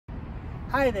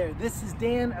Hi there, this is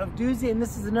Dan of Duzie, and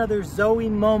this is another Zoe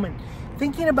moment.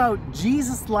 Thinking about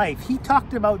Jesus' life, he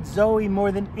talked about Zoe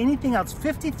more than anything else.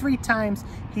 53 times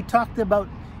he talked about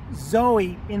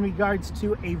Zoe in regards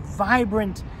to a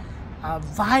vibrant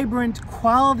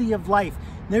quality of life.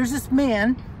 There's this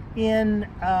man in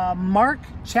Mark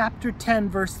chapter 10,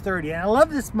 verse 30, and I love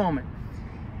this moment.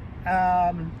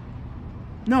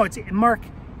 No, it's Mark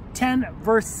 10,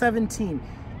 verse 17.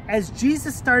 As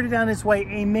Jesus started on his way,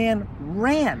 a man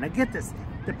ran. Now get this.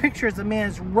 The picture is a man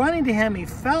is running to him. He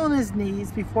fell on his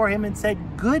knees before him and said,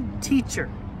 "Good teacher."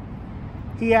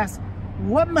 He asked,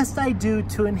 "What must I do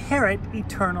to inherit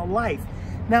eternal life?"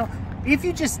 Now, if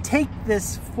you just take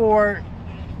this for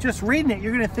just reading it,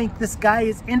 you're going to think this guy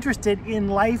is interested in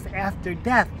life after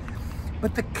death.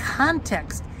 But the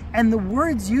context and the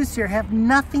words used here have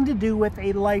nothing to do with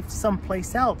a life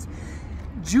someplace else.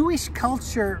 Jewish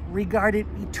culture regarded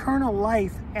eternal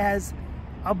life as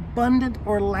abundant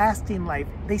or lasting life.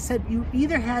 They said you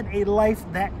either had a life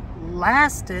that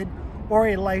lasted or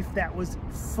a life that was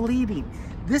fleeting.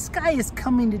 This guy is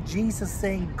coming to Jesus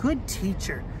saying, "Good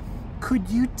teacher, could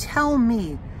you tell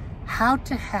me how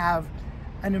to have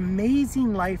an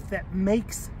amazing life that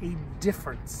makes a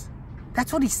difference?"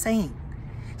 That's what he's saying.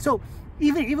 So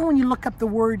even when you look up the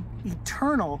word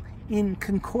eternal in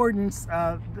concordance,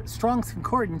 Strong's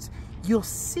concordance, you'll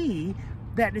see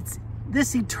that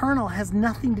this eternal has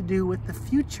nothing to do with the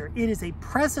future. It is a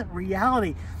present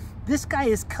reality. This guy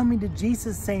is coming to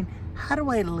Jesus saying, "How do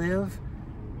I live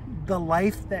the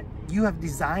life that you have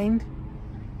designed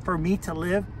for me to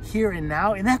live here and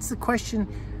now?" And that's the question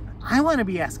I want to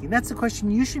be asking. That's the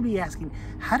question you should be asking.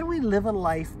 How do we live a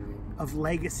life of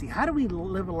legacy? How do we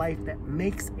live a life that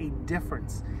makes a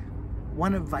difference?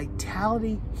 One of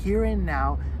vitality here and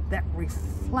now that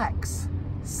reflects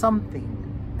something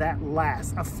that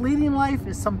lasts. A fleeting life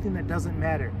is something that doesn't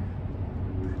matter,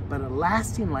 but a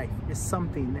lasting life is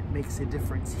something that makes a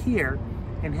difference here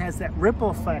and has that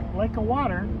ripple effect, like a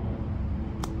water.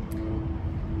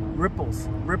 Ripples,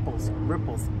 ripples,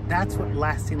 ripples. That's what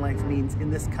lasting life means in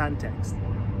this context.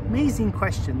 Amazing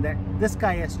question that this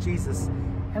guy asked Jesus,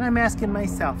 and I'm asking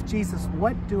myself, Jesus,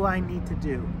 what do I need to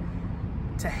do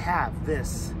to have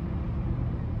this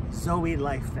Zoe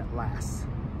life that lasts?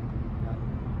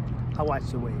 I'll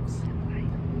watch the waves.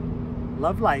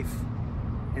 Love life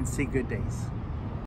and see good days.